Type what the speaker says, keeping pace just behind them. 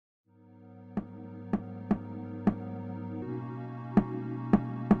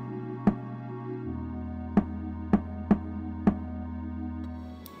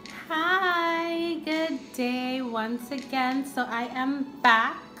day once again. So I am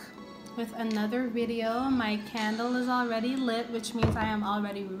back with another video. My candle is already lit, which means I am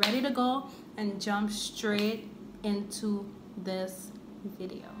already ready to go and jump straight into this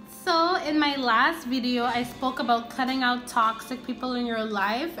video. So in my last video, I spoke about cutting out toxic people in your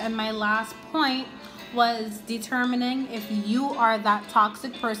life, and my last point was determining if you are that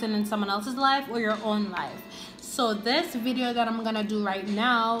toxic person in someone else's life or your own life. So this video that I'm gonna do right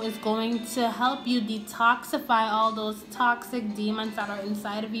now is going to help you detoxify all those toxic demons that are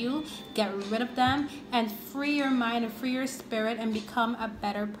inside of you, get rid of them, and free your mind and free your spirit and become a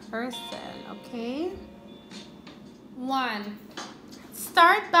better person, okay? 1.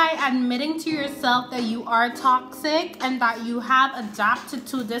 Start by admitting to yourself that you are toxic and that you have adapted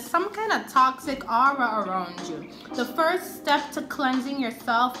to this some kind of toxic aura around you. The first step to cleansing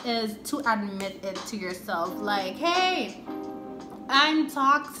yourself is to admit it to yourself. Like, hey, I'm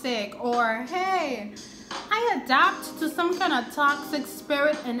toxic, or hey, I adapt to some kind of toxic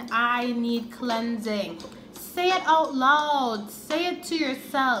spirit and I need cleansing. Say it out loud. Say it to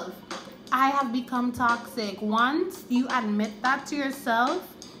yourself. I have become toxic. Once you admit that to yourself,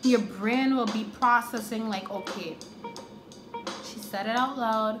 your brain will be processing like, okay, she said it out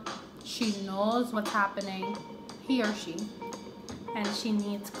loud. She knows what's happening, he or she, and she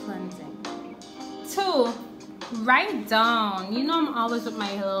needs cleansing. 2, write down. You know I'm always with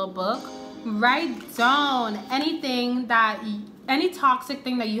my little book. Write down any toxic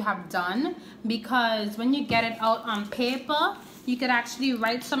thing that you have done, because when you get it out on paper, you could actually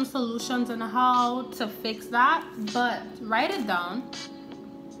write some solutions on how to fix that, but write it down.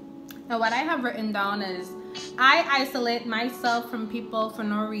 Now what I have written down is, I isolate myself from people for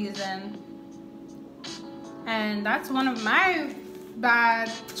no reason. And that's one of my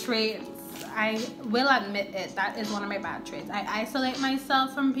bad traits. I will admit it. That is one of my bad traits. I isolate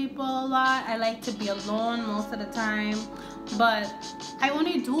myself from people a lot. I like to be alone most of the time. But I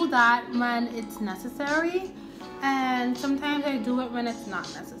only do that when it's necessary. And sometimes I do it when it's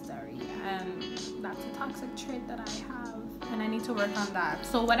not necessary, and that's a toxic trait that I have, and I need to work on that.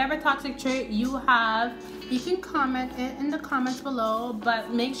 So whatever toxic trait you have, you can comment it in the comments below, but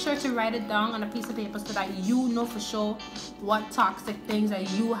make sure to write it down on a piece of paper so that you know for sure what toxic things that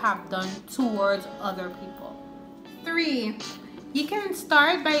you have done towards other people. 3, you can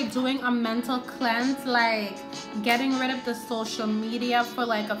start by doing a mental cleanse, like getting rid of the social media for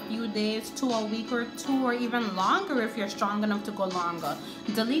like a few days to a week or 2, or even longer if you're strong enough to go longer.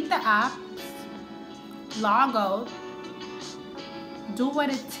 Delete the apps, log out, do what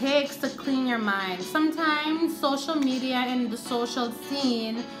it takes to clean your mind. Sometimes social media and the social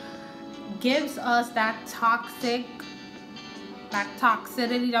scene gives us that toxicity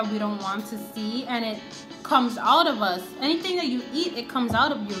that we don't want to see, and it comes out of us. Anything that you eat, it comes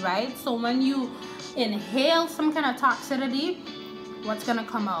out of you, right? So when you inhale some kind of toxicity, what's gonna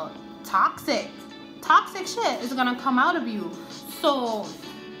come out? Toxic shit is gonna come out of you. So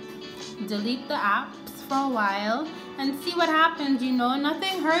delete the apps for a while and see what happens. You know,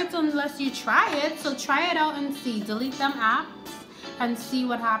 nothing hurts unless you try it, so try it out and see. Delete them apps and see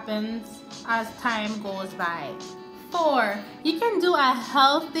what happens as time goes by. 4, you can do a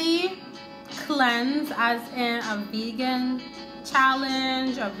healthy cleanse, as in a vegan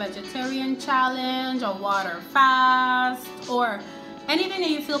challenge, a vegetarian challenge, a water fast, or anything that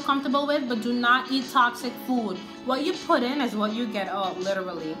you feel comfortable with, but do not eat toxic food. What you put in is what you get out,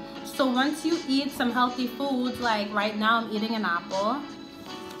 literally. So once you eat some healthy foods, like right now I'm eating an apple.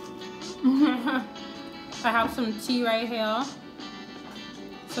 I have some tea right here,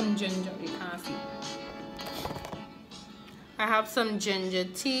 some ginger, you can't see. I have some ginger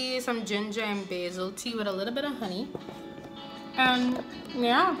tea, some ginger and basil tea with a little bit of honey. And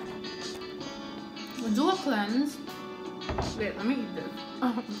yeah, do a cleanse. Wait, let me eat this.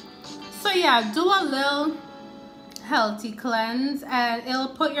 So yeah, do a little healthy cleanse and it'll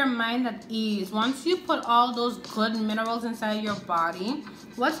put your mind at ease. Once you put all those good minerals inside your body,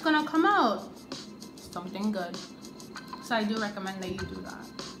 what's gonna come out? Something good. So I do recommend that you do that.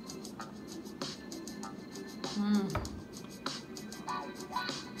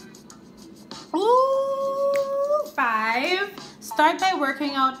 5, start by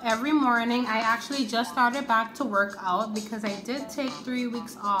working out every morning. I actually just started back to work out because I did take 3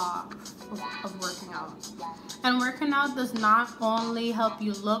 weeks off of working out. And working out does not only help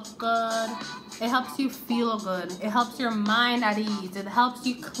you look good, it helps you feel good. It helps your mind at ease. It helps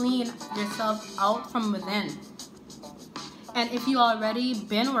you clean yourself out from within. And if you already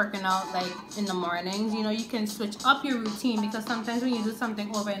been working out like in the mornings, you know, you can switch up your routine, because sometimes when you do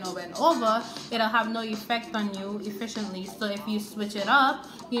something over and over and over, it'll have no effect on you efficiently. So if you switch it up,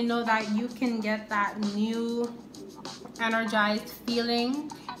 you know that you can get that new energized feeling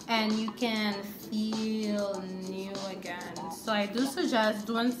and you can feel new again. So I do suggest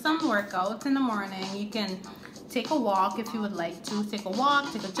doing some workouts in the morning. You can take a walk if you would like to. Take a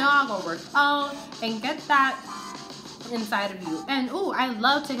walk, take a jog, or work out and get that inside of you. And oh, I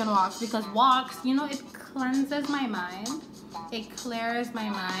love taking walks, because walks, you know, it cleanses my mind. It clears my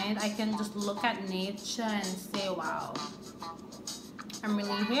mind. I can just look at nature and say, wow, I'm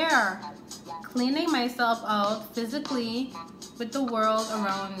really here. Cleaning myself out physically with the world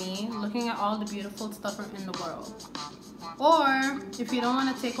around me, looking at all the beautiful stuff in the world. Or if you don't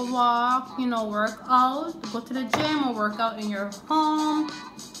want to take a walk, you know, work out, go to the gym or work out in your home.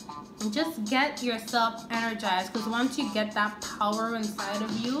 And just get yourself energized, because once you get that power inside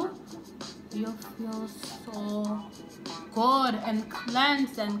of you, you'll feel so good and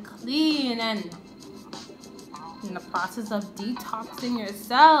cleansed and clean and in the process of detoxing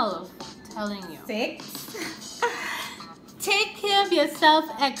yourself. I'm telling you. 6. Take care of yourself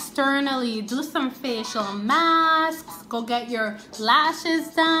externally. Do some facial masks. Go get your lashes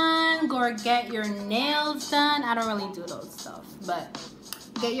done. Go get your nails done. I don't really do those stuff, but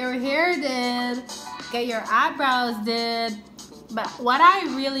get your hair did. Get your eyebrows did. But what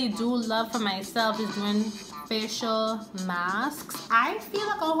I really do love for myself is doing facial masks. I feel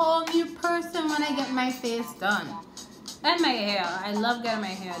like a whole new person when I get my face done. And my hair. I love getting my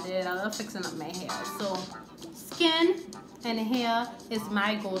hair did. I love fixing up my hair. So skin and hair is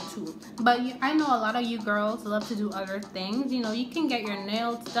my go-to. But I know a lot of you girls love to do other things. You know, you can get your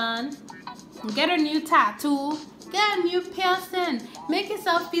nails done, get a new tattoo, get a new piercing, make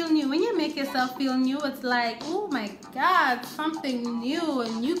yourself feel new. When you make yourself feel new, it's like, oh my God, something new,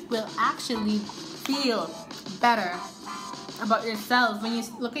 and you will actually feel better about yourself when you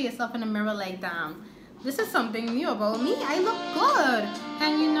look at yourself in the mirror like, damn, this is something new about me. I look good.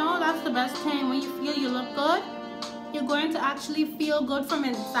 And you know, that's the best thing. When you feel you look good, you're going to actually feel good from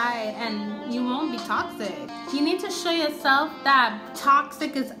inside, and you won't be toxic. You need to show yourself that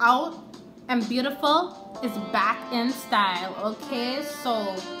toxic is out and beautiful is back in style, okay?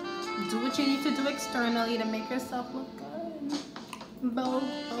 So do what you need to do externally to make yourself look good. Vogue,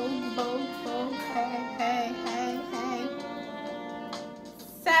 vogue, vogue, vogue, hey, hey, hey, hey.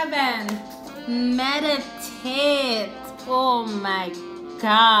 7, meditate. Oh my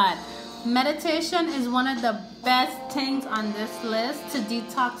God. Meditation is one of the best things on this list to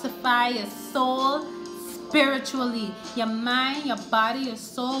detoxify your soul spiritually, your mind, your body, your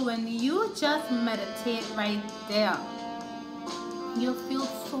soul. When you just meditate right there, you'll feel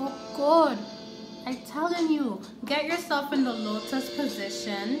so good. I'm telling you, get yourself in the lotus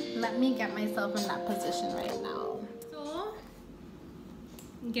position. Let me get myself in that position right now. So,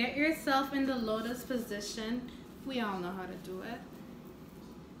 get yourself in the lotus position. We all know how to do it.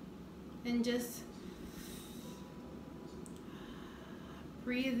 And just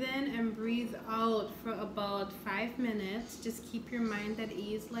breathe in and breathe out for about 5 minutes. Just keep your mind at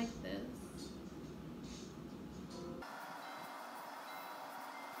ease like this.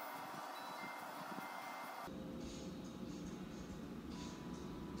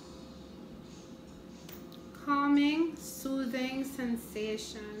 Calming, soothing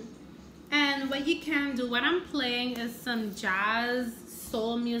sensation. And what you can do, what I'm playing is some jazz,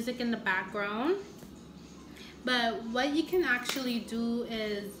 soul music in the background. But what you can actually do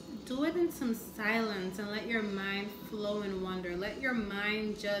is do it in some silence and let your mind flow and wander. Let your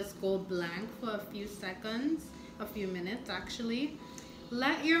mind just go blank for a few seconds, a few minutes actually.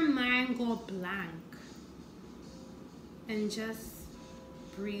 Let your mind go blank and just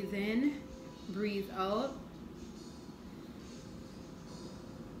breathe in, breathe out.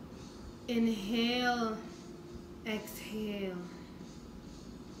 Inhale, exhale.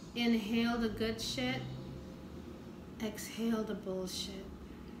 Inhale the good shit, exhale the bullshit.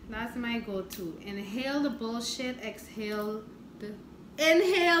 That's my go-to. Inhale the bullshit, inhale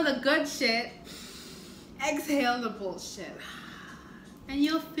the good shit, exhale the bullshit. And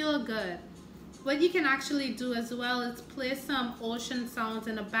you'll feel good. What you can actually do as well is play some ocean sounds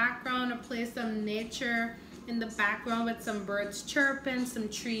in the background, or play some nature in the background with some birds chirping, some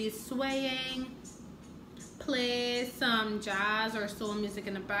trees swaying. Play some jazz or soul music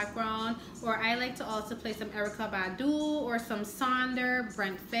in the background, or I like to also play some Erykah Badu or some Sonder,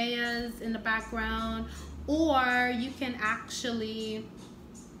 Brent Faiyaz in the background. Or you can actually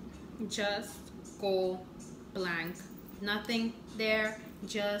just go blank, nothing there,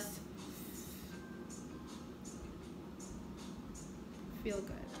 just feel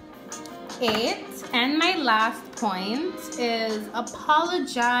good. 8, and my last point is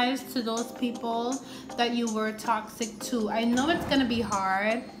apologize to those people that you were toxic to. I know it's gonna be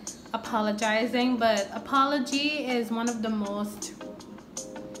hard apologizing, but apology is one of the most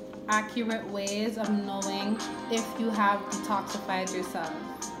accurate ways of knowing if you have detoxified yourself.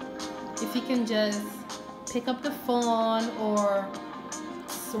 If you can just pick up the phone or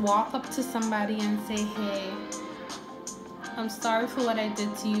walk up to somebody and say, hey, I'm sorry for what I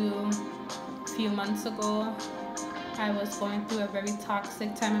did to you a few months ago. I was going through a very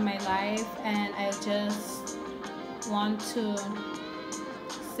toxic time in my life, and I just want to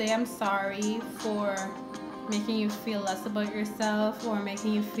say I'm sorry for making you feel less about yourself, or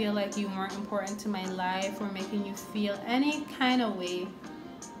making you feel like you weren't important to my life, or making you feel any kind of way.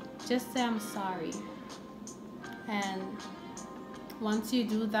 Just say I'm sorry. And once you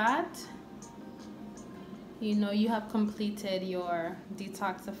do that, you know you have completed your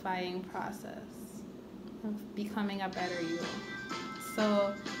detoxifying process of becoming a better you.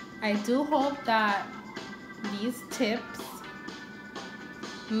 So I do hope that these tips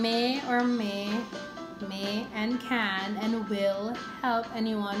may and can and will help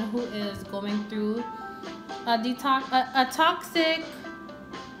anyone who is going through a toxic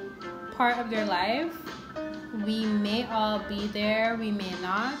part of their life. We may all be there, we may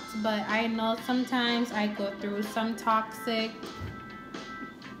not, but I know sometimes I go through some toxic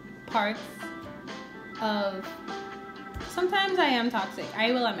parts of, sometimes I am toxic,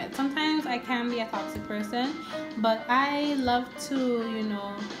 I will admit. Sometimes I can be a toxic person, but I love to, you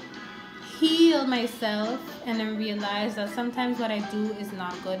know, heal myself and then realize that sometimes what I do is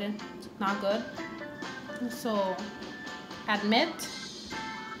not good. So admit,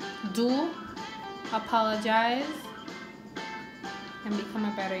 do, apologize, and become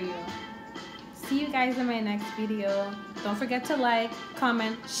a better you. See you guys in my next video. Don't forget to like,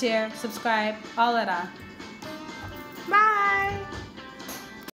 comment, share, subscribe, all of that. Bye.